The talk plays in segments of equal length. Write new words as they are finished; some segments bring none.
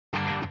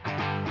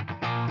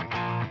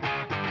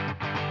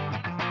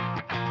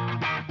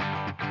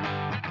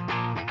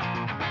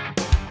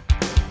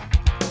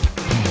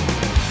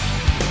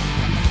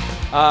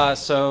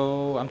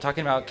So I'm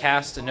talking about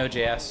Cast and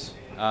Node.js.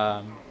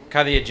 Kind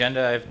of the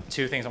agenda, I have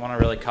two things I want to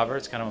really cover.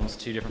 It's kind of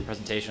almost two different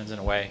presentations in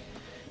a way.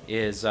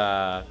 Is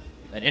an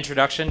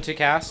introduction to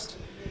Cast,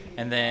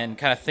 and then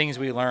kind of things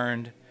we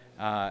learned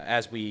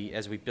as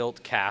we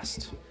built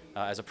Cast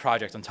as a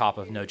project on top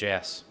of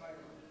Node.js.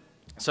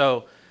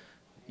 So,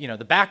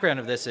 the background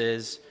of this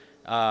is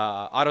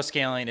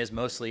auto-scaling is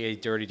mostly a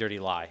dirty, dirty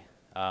lie.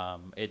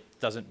 It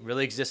doesn't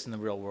really exist in the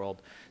real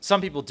world. Some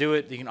people do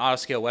it. You can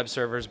auto-scale web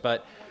servers,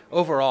 but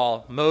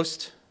overall,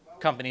 most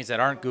companies that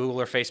aren't Google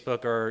or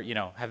Facebook or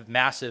have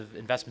massive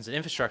investments in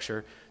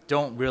infrastructure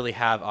don't really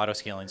have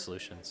auto-scaling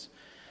solutions.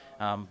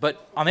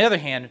 But on the other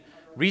hand,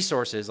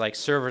 resources like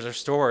servers or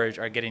storage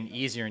are getting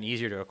easier and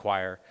easier to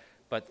acquire,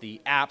 but the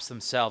apps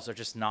themselves are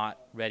just not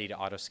ready to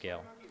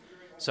auto-scale.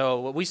 So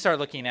what we started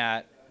looking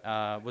at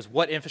was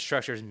what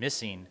infrastructure is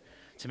missing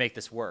to make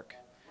this work.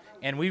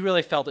 And we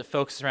really felt it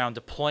focused around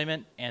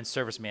deployment and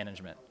service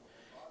management.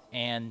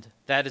 And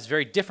that is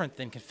very different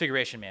than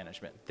configuration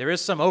management. There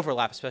is some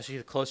overlap, especially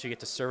the closer you get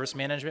to service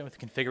management with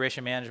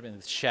configuration management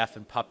with Chef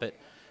and Puppet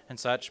and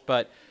such.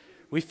 But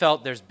we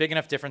felt there's big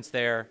enough difference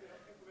there.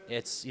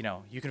 It's,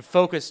 you can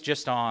focus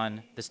just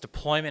on this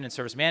deployment and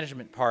service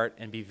management part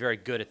and be very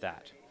good at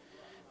that.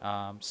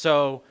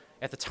 So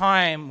at the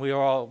time, we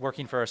were all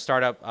working for a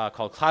startup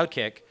called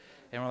CloudKick.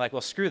 And we're like,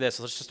 well, screw this.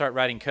 Let's just start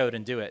writing code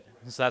and do it.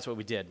 And so that's what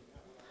we did.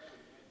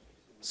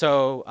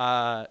 So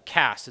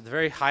Cast, at the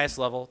very highest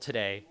level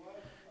today,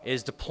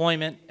 is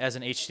deployment as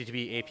an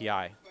HTTP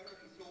API.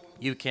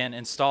 You can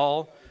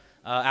install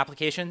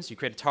applications. You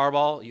create a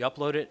tarball. You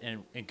upload it,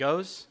 and it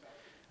goes.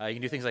 You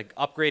can do things like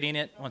upgrading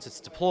it once it's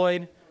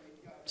deployed,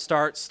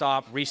 start,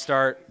 stop,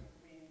 restart.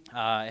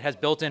 It has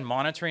built-in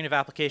monitoring of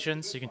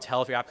applications, so you can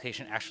tell if your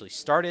application actually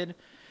started.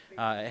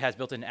 It has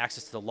built-in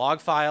access to the log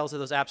files that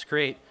those apps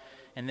create.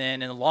 And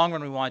then in the long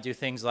run, we want to do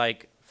things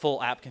like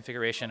full app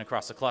configuration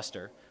across the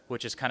cluster,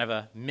 which is kind of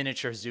a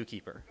miniature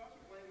zookeeper.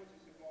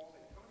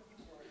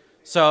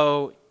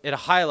 So at a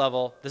high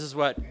level, this is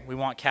what we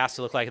want Cast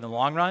to look like in the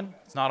long run.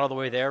 It's not all the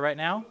way there right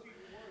now.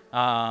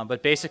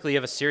 But basically, you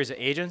have a series of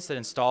agents that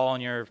install on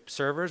your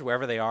servers,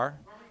 wherever they are.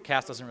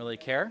 Cast doesn't really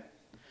care.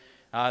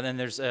 Then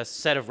there's a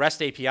set of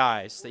REST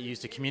APIs that you use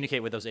to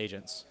communicate with those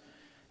agents.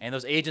 And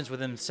those agents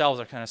within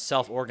themselves are kind of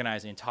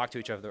self-organizing and talk to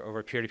each other over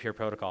a peer-to-peer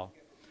protocol.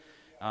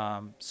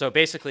 So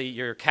basically,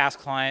 your Cast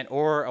client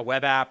or a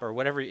web app or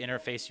whatever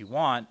interface you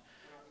want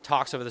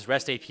talks over this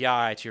REST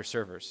API to your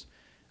servers,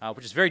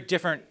 which is very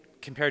different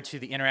compared to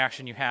the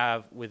interaction you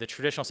have with a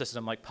traditional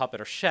system like Puppet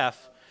or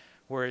Chef,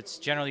 where it's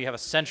generally you have a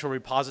central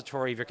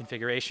repository of your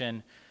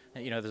configuration.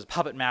 There's a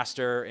Puppet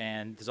master,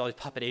 and there's all these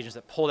Puppet agents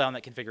that pull down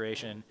that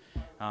configuration.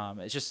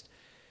 It's just,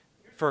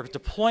 for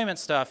deployment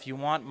stuff, you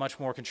want much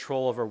more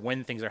control over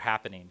when things are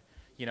happening.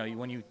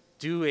 When you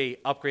do a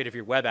upgrade of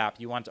your web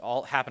app, you want it to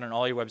all happen on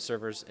all your web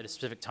servers at a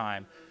specific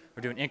time,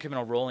 or do an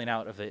incremental rolling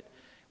out of it,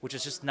 which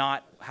is just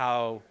not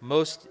how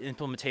most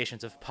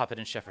implementations of Puppet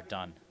and Chef are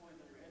done.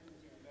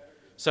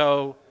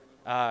 So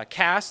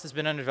Cast has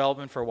been under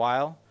development for a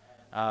while.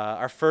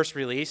 Our first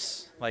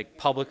release, like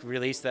public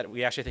release that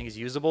we actually think is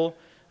usable,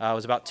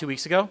 was about 2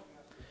 weeks ago.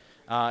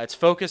 It's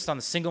focused on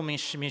the single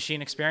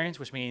machine experience,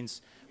 which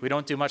means we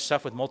don't do much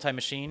stuff with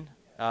multi-machine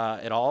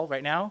at all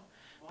right now,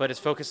 but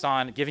it's focused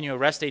on giving you a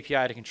REST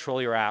API to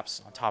control your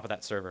apps on top of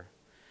that server.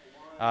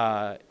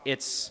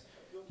 It's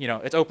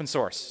open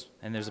source,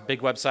 and there's a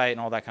big website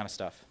and all that kind of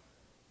stuff.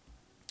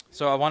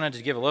 So I wanted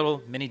to give a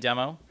little mini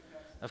demo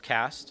of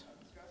Cast.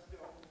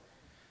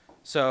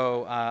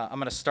 So I'm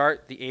going to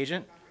start the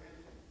agent.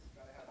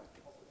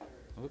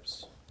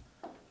 Oops.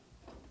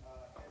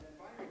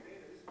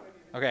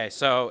 Okay,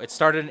 so it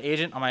started an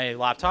agent on my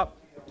laptop.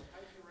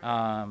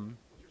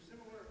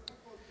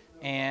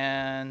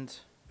 And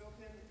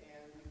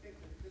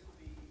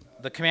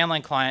the command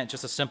line client,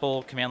 just a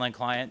simple command line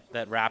client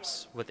that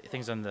wraps with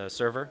things on the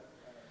server.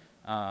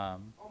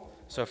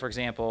 So for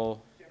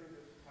example,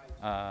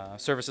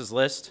 services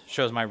list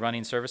shows my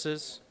running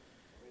services.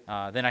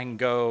 Then I can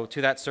go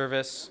to that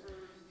service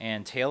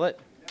and tail it.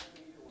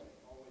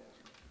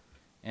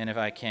 And if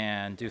I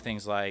can do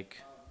things like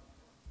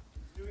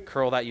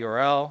curl that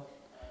URL,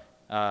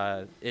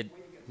 the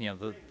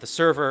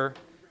server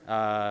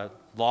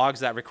logs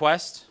that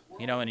request,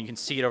 and you can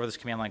see it over this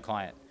command line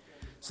client.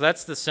 So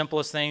that's the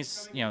simplest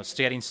things,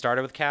 getting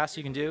started with Cast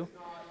you can do.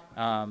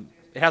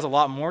 It has a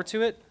lot more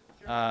to it.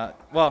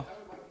 Well,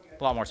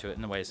 a lot more to it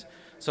in the ways.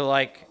 So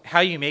like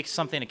how you make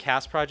something a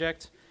Cast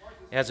project,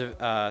 it has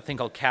a thing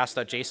called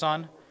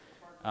cast.json,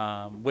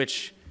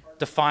 which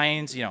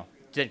defines,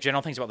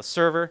 general things about the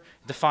server,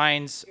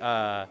 defines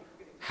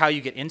how you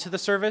get into the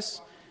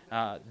service.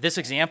 This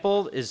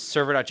example is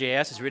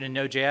server.js, it's written in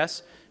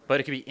Node.js,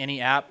 but it could be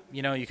any app.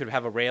 You could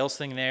have a Rails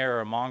thing there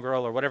or a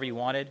Mongrel or whatever you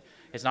wanted.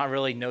 It's not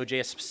really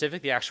Node.js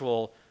specific, the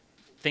actual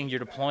thing you're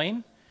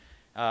deploying.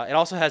 It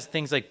also has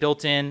things like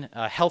built-in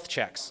health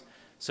checks.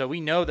 So we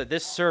know that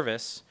this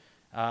service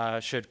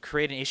should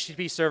create an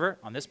HTTP server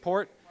on this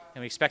port,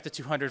 and we expect a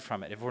 200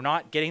 from it. If we're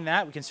not getting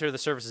that, we consider the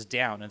service is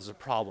down and there's a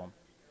problem.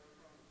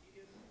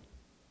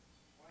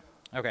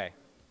 Okay.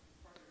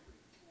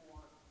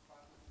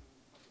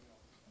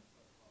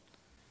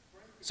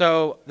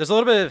 So there's a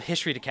little bit of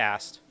history to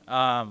cast.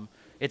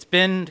 It's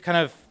been kind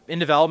of in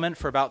development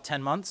for about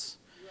 10 months.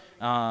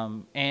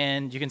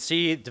 And you can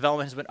see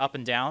development has been up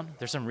and down.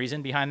 There's some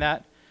reason behind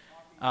that.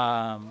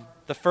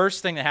 The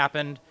first thing that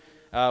happened,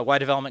 why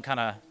development kind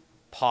of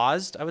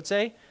paused, I would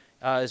say,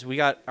 is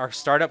our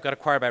startup got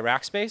acquired by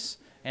Rackspace.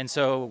 And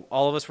so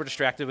all of us were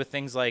distracted with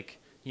things like,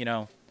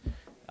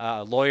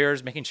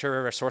 lawyers, making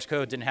sure our source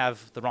code didn't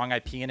have the wrong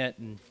IP in it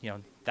and,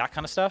 that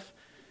kind of stuff.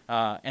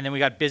 And then we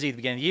got busy at the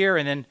beginning of the year.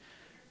 And then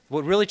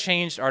what really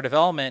changed our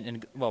development,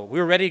 and we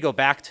were ready to go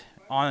back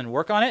on and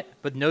work on it,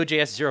 but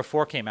Node.js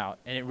 0.4 came out,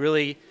 and it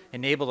really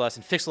enabled us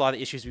and fixed a lot of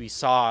the issues we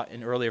saw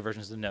in earlier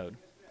versions of Node.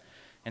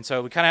 And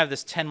so we kind of have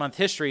this 10-month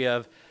history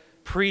of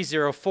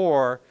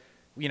pre-0.4,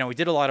 we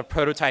did a lot of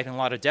prototyping, a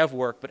lot of dev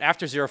work, but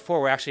after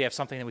 0.4, we actually have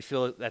something that we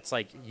feel that's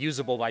like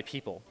usable by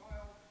people.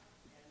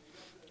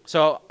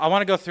 So I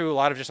want to go through a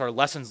lot of just our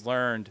lessons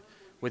learned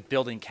with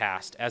building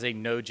Cast as a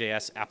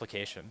Node.js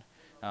application,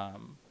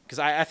 because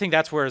I think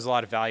that's where there's a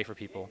lot of value for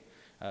people.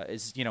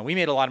 We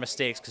made a lot of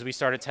mistakes because we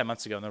started 10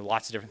 months ago, and there are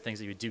lots of different things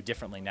that you would do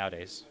differently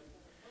nowadays.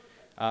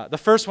 The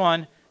first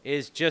one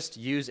is just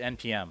use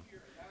NPM.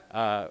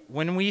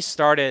 When we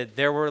started,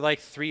 there were like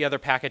 3 other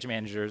package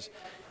managers,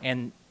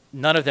 and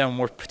none of them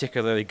were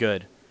particularly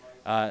good.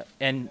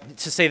 And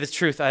to say the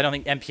truth, I don't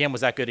think NPM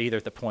was that good either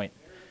at the point.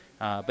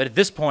 But at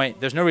this point,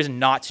 there's no reason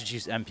not to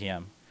choose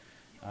NPM.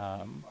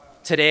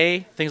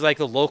 Today, things like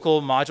the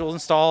local modules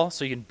install,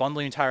 so you can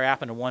bundle your entire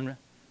app into one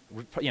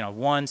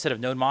set of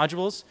Node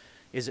modules,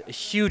 is a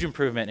huge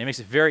improvement. It makes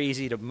it very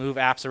easy to move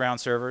apps around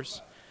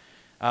servers.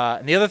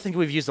 And the other thing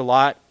we've used a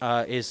lot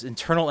is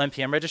internal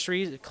NPM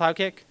registries at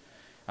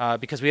CloudKick,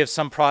 because we have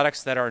some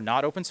products that are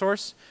not open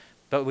source,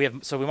 but we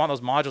want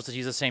those modules to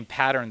use the same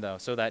pattern though,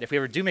 so that if we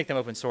ever do make them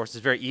open source,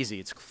 it's very easy.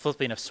 It's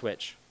flipping a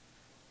switch.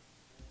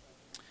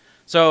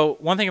 So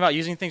one thing about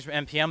using things from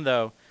NPM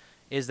though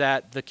is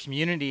that the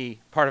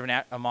community part of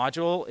a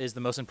module is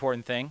the most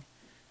important thing.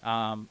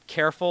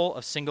 Careful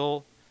of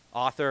single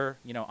author,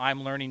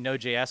 I'm learning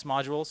Node.js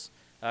modules,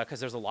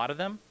 because there's a lot of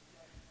them.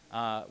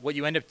 What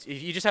you end up,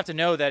 you just have to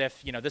know that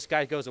if this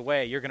guy goes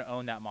away, you're going to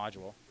own that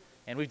module.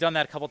 And we've done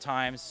that a couple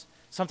times.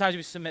 Sometimes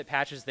we submit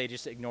patches, they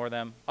just ignore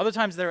them. Other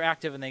times they're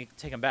active and they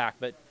take them back.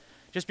 But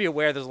just be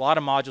aware there's a lot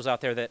of modules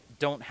out there that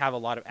don't have a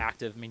lot of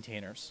active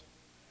maintainers.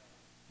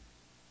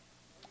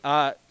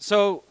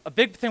 So a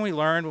big thing we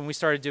learned when we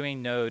started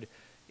doing Node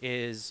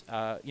is,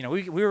 we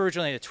were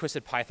originally a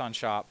Twisted Python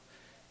shop.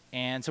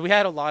 And so we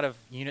had a lot of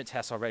unit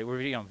tests already. We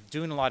were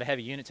doing a lot of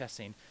heavy unit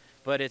testing.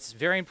 But it's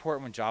very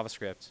important with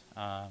JavaScript.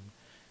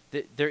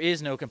 There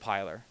is no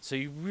compiler. So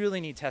you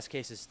really need test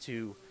cases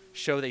to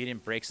show that you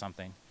didn't break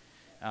something.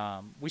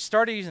 We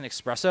started using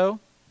Espresso,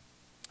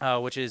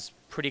 which is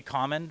pretty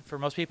common for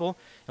most people.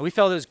 And we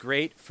felt it was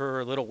great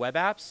for little web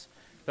apps.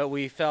 But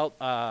we felt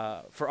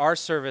for our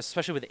service,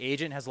 especially with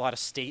Agent, has a lot of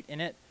state in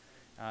it.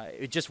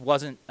 It just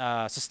wasn't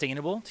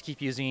sustainable to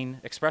keep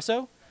using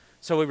Espresso.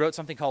 So we wrote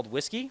something called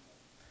Whiskey,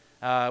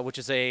 which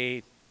is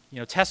a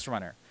test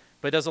runner.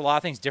 But it does a lot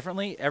of things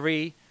differently.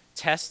 Every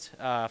test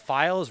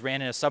file is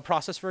ran in a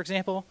subprocess, for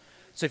example.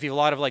 So if you have a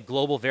lot of like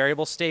global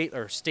variable state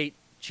or state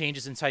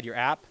changes inside your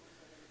app,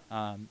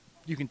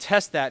 you can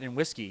test that in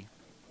Whiskey.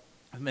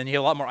 And then you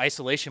have a lot more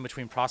isolation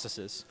between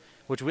processes,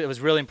 which was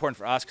really important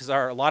for us because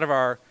a lot of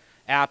our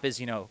app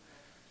is,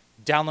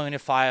 downloading a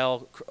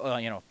file,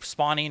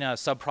 spawning a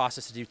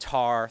subprocess to do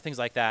tar, things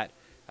like that,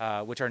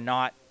 which are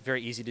not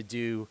very easy to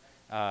do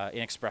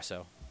in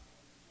Espresso.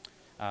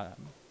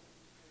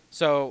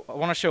 So I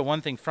want to show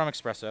one thing from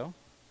Espresso,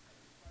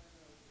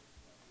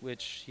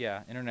 which,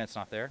 internet's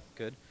not there.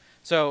 Good.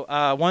 So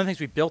one of the things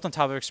we built on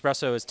top of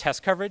Espresso is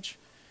test coverage.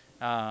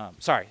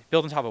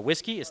 Built on top of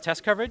Whiskey is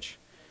test coverage.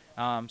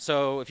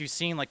 So if you've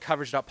seen like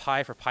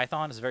coverage.py for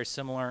Python, it's a very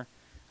similar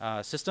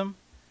system.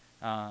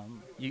 So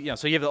you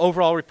have the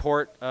overall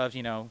report of,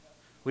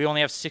 we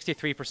only have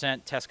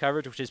 63% test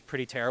coverage, which is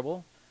pretty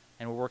terrible,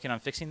 and we're working on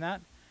fixing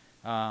that.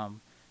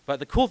 But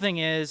the cool thing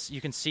is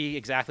you can see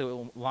exactly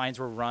what lines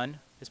were run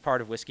as part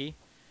of Whiskey.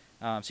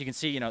 So you can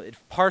see, it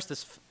parsed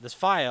this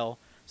file,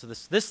 so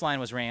this line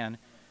was ran,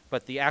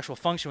 but the actual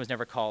function was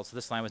never called, so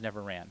this line was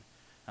never ran.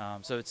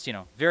 So it's,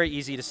 very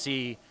easy to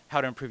see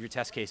how to improve your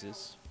test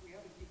cases.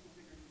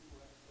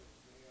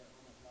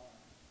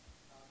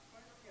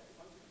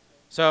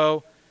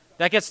 So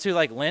that gets to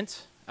like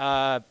lint.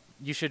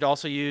 You should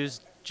also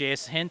use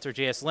JS hint or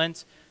JS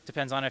lint.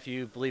 Depends on if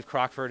you believe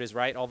Crockford is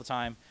right all the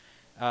time.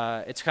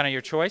 It's kind of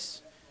your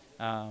choice.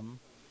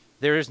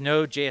 There is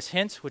no JS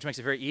hint, which makes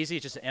it very easy.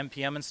 It's just an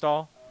npm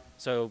install.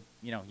 So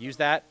use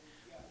that.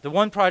 The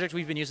one project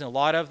we've been using a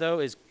lot of though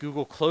is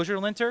Google Closure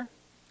Linter,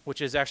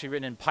 which is actually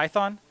written in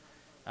Python,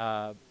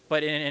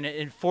 but it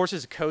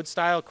enforces a code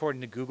style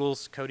according to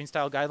Google's coding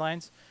style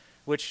guidelines,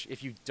 which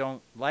if you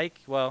don't like,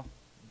 well,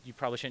 you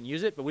probably shouldn't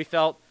use it. But we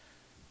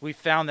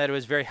found that it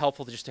was very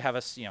helpful to have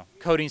a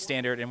coding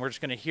standard, and we're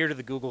just going to adhere to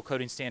the Google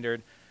coding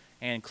standard.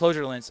 And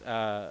ClojureLint's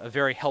a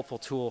very helpful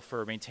tool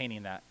for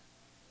maintaining that.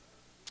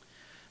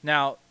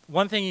 Now,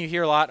 one thing you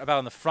hear a lot about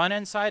on the front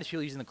end side is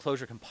people using the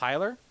Clojure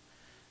compiler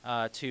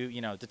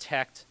to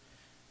detect,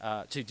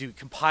 to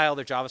compile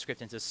their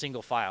JavaScript into a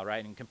single file,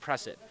 right, and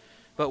compress it.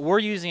 But we're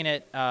using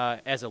it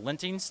as a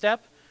linting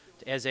step,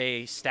 as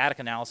a static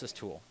analysis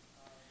tool.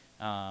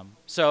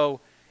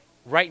 So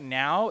right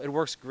now, it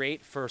works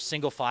great for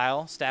single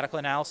file statical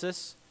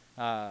analysis,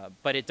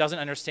 but it doesn't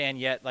understand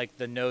yet like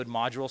the node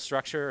module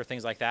structure or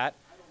things like that.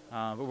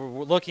 But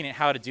we're looking at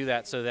how to do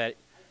that so that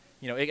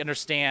it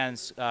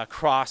understands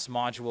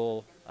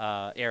cross-module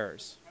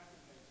errors.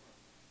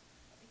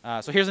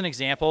 So here's an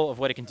example of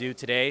what it can do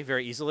today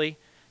very easily.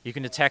 You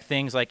can detect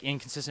things like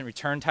inconsistent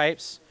return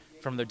types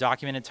from the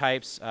documented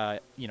types,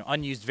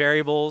 unused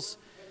variables,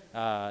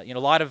 a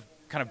lot of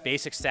kind of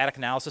basic static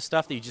analysis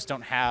stuff that you just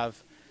don't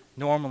have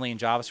normally in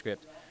JavaScript.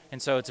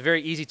 And so it's a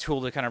very easy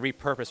tool to kind of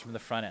repurpose from the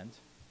front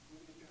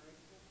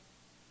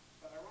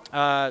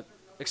end.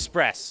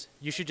 Express,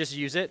 you should just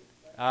use it.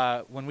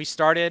 When we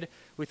started,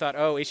 we thought,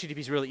 oh, HTTP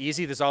is really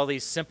easy. There's all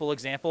these simple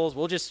examples.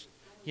 We'll just,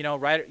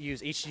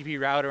 use HTTP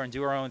router and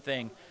do our own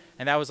thing.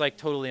 And that was like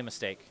totally a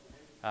mistake.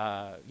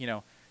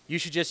 You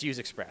should just use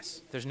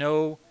Express. There's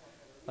no,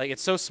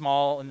 it's so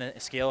small in the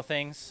scale of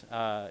things.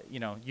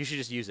 You should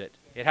just use it.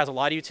 It has a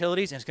lot of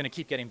utilities, and it's going to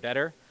keep getting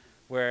better.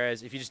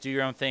 Whereas if you just do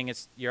your own thing,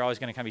 you're always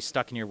going to kind of be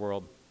stuck in your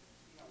world.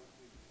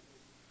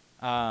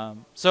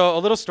 So a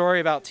little story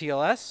about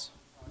TLS.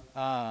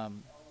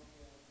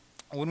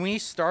 When we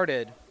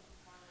started,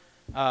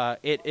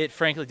 it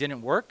frankly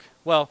didn't work.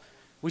 Well,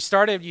 we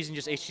started using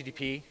just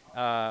HTTP,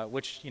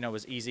 which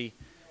was easy,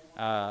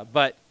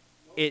 but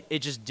it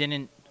just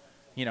didn't,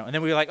 And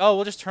then we were like, oh,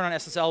 we'll just turn on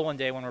SSL one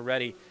day when we're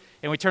ready,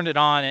 and we turned it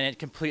on, and it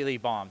completely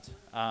bombed.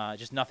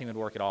 Just nothing would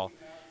work at all.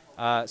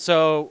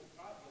 So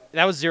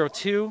that was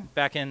 0.2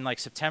 back in like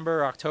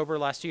September or October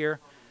last year,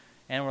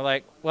 and we're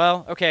like,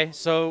 well, okay.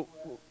 So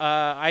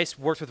I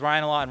worked with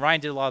Ryan a lot, and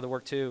Ryan did a lot of the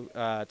work too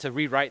to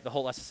rewrite the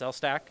whole SSL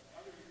stack.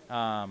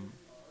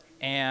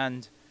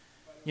 And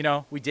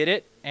we did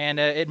it, and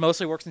it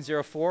mostly works in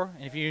 0.4.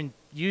 And if you're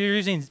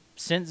using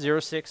since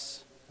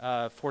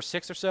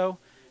 0.646 or so,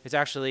 it's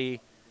actually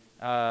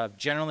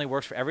generally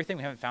works for everything.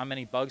 We haven't found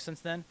many bugs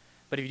since then.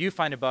 But if you do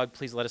find a bug,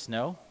 please let us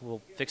know.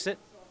 We'll fix it.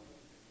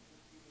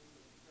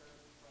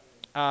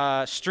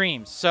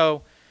 Streams.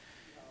 So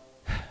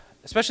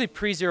especially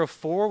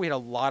pre-0.4, we had a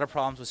lot of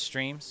problems with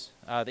streams.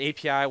 The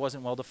API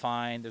wasn't well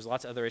defined. There's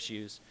lots of other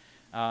issues.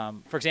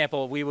 For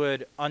example, we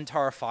would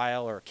untar a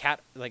file or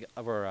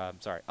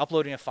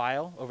uploading a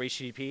file over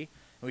HTTP, and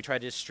we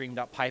tried to just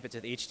stream.pipe it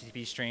to the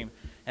HTTP stream,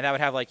 and that would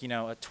have a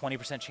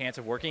 20% chance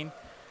of working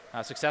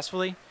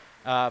successfully.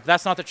 But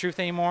that's not the truth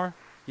anymore.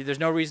 There's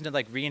no reason to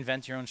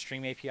reinvent your own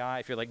stream API.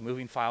 If you're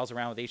moving files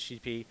around with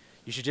HTTP,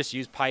 you should just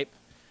use pipe.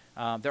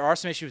 There are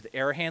some issues with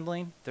error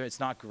handling. It's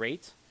not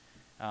great.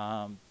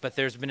 But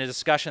there's been a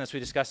discussion, as we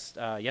discussed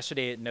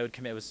yesterday at Node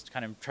Commit, was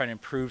kind of trying to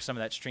improve some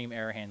of that stream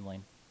error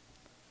handling.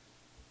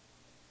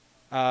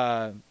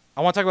 I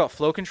want to talk about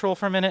flow control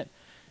for a minute.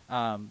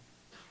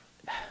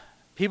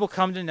 People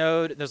come to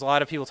Node. There's a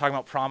lot of people talking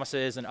about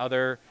promises and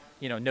other,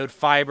 Node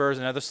fibers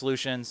and other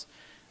solutions.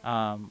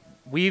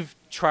 We've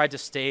tried to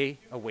stay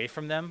away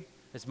from them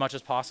as much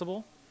as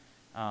possible.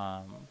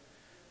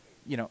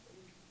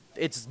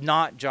 It's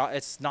not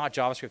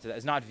JavaScript.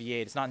 It's not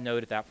V8. It's not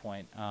Node at that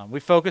point. We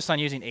focused on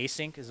using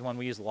async is the one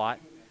we use a lot.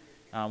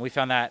 We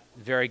found that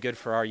very good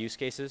for our use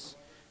cases.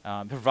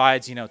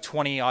 Provides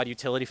 20 odd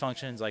utility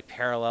functions like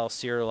parallel,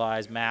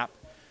 serialize, map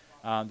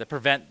that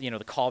prevent the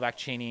callback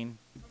chaining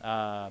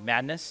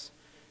madness.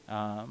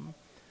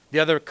 The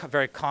other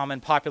very common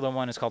popular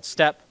one is called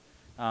step.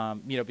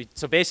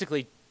 So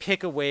basically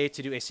pick a way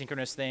to do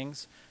asynchronous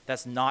things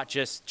that's not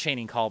just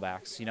chaining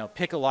callbacks.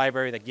 Pick a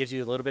library that gives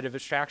you a little bit of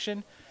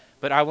abstraction,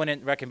 but I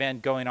wouldn't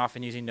recommend going off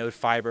and using node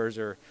fibers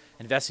or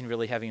investing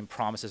really heavy in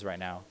promises right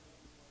now.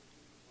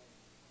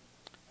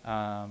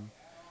 Kind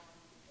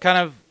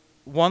of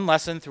one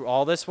lesson through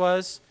all this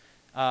was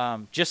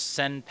just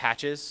send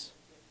patches.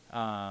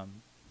 Ryan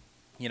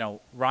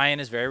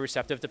is very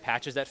receptive to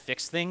patches that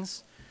fix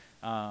things.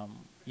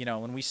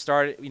 When we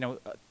started,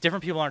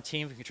 different people on our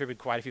team have contributed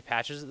quite a few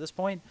patches at this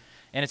point,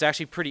 and it's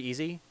actually pretty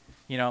easy.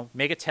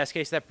 Make a test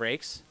case that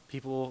breaks.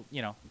 People,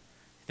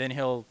 then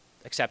he'll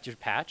accept your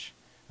patch,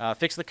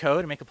 fix the code,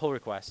 and make a pull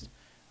request.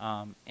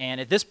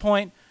 And at this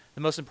point,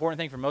 the most important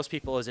thing for most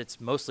people is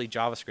it's mostly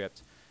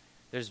JavaScript.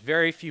 There's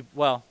very few,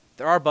 well,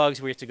 there are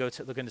bugs where you have to go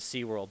to look into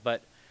C-World,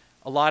 but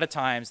a lot of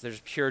times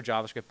there's pure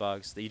JavaScript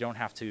bugs that you don't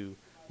have to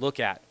look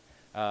at.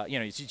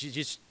 You're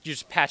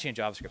just patching a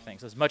JavaScript thing,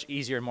 so it's much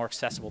easier and more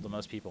accessible to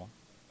most people.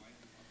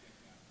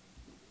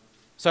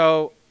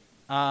 So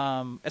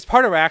as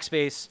part of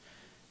Rackspace,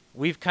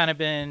 we've kind of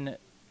been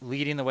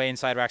leading the way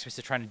inside Rackspace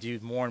to trying to do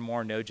more and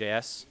more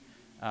Node.js.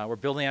 We're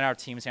building out our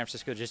team in San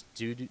Francisco just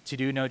to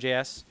do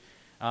Node.js.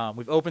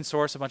 We've open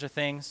sourced a bunch of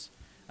things.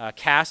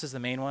 Cass is the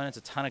main one. It's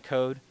a ton of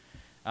code.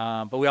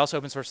 But we also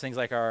open source things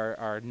like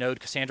our Node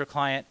Cassandra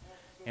client,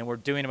 and we're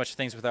doing a bunch of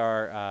things with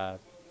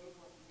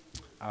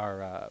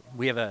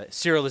we have a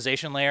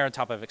serialization layer on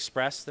top of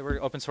Express that we're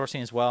open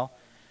sourcing as well.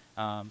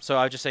 So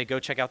I would just say go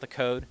check out the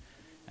code,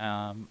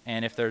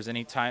 and if there's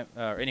any time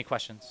or any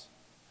questions,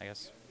 I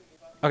guess.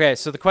 Okay,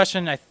 so the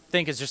question I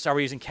think is just, are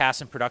we using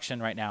Cast in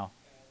production right now?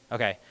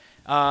 Okay.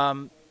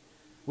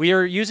 We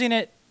are using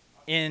it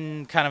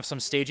in kind of some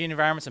staging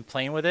environments and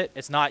playing with it.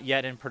 It's not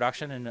yet in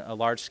production in a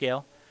large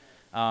scale.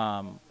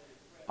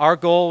 Our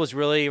goal was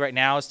really right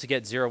now is to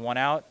get 0.1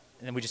 out,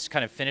 and then we just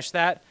kind of finished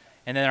that.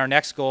 And then our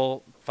next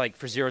goal, like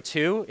for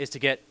 0.2, is to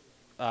get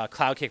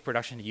Cloud Cake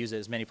production to use it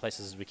as many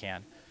places as we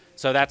can.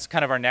 So that's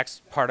kind of our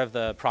next part of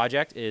the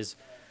project is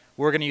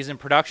we're going to use it in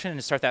production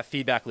and start that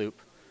feedback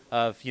loop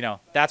of,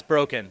 that's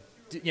broken,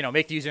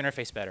 make the user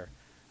interface better.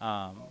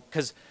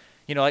 Because,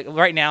 like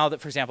right now,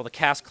 for example, the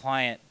Cast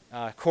client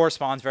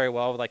corresponds very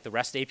well with like the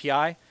REST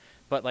API,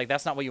 but like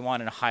that's not what you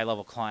want in a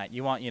high-level client.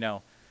 You want,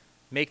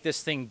 make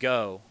this thing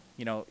go.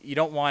 You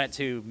don't want it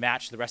to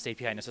match the REST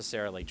API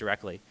necessarily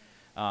directly.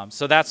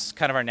 So that's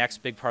kind of our next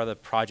big part of the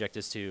project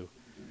is to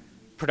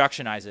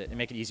productionize it and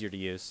make it easier to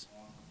use.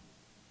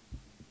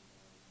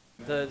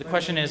 The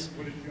question is,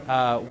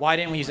 why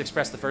didn't we use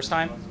Express the first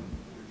time?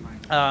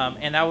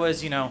 And that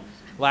was,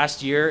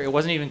 last year. It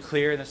wasn't even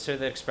clear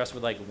necessarily that Express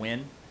would like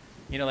win.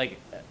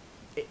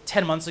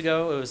 10 months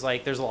ago, it was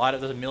like there's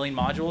a million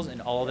modules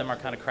and all of them are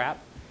kind of crap.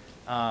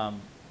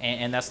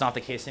 And that's not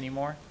the case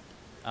anymore.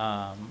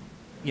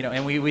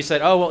 And we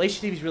said, oh, well,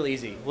 HTTP is really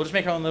easy. We'll just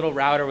make our own little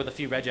router with a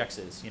few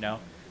regexes,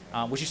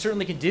 which you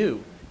certainly can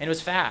do. And it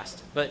was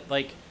fast, but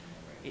like,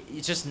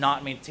 it's just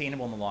not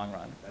maintainable in the long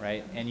run,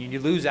 right? And you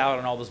lose out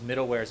on all those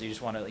middlewares that you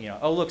just want to,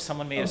 oh, look,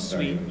 someone made a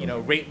sweet,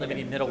 rate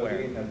limiting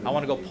middleware. I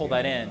want to go pull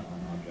that in.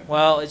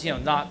 Well, it's,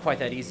 not quite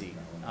that easy.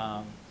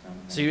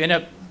 So you end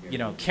up,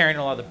 carrying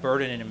a lot of the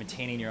burden and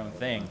maintaining your own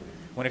thing.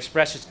 When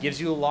Express just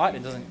gives you a lot,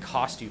 it doesn't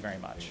cost you very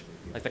much.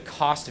 Like the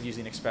cost of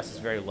using Express is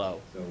very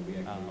low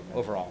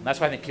overall. And that's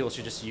why I think people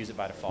should just use it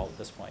by default at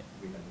this point.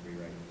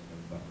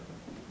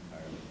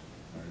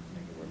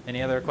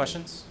 Any other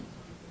questions?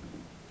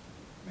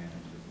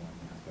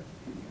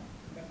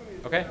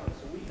 Okay,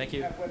 thank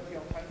you.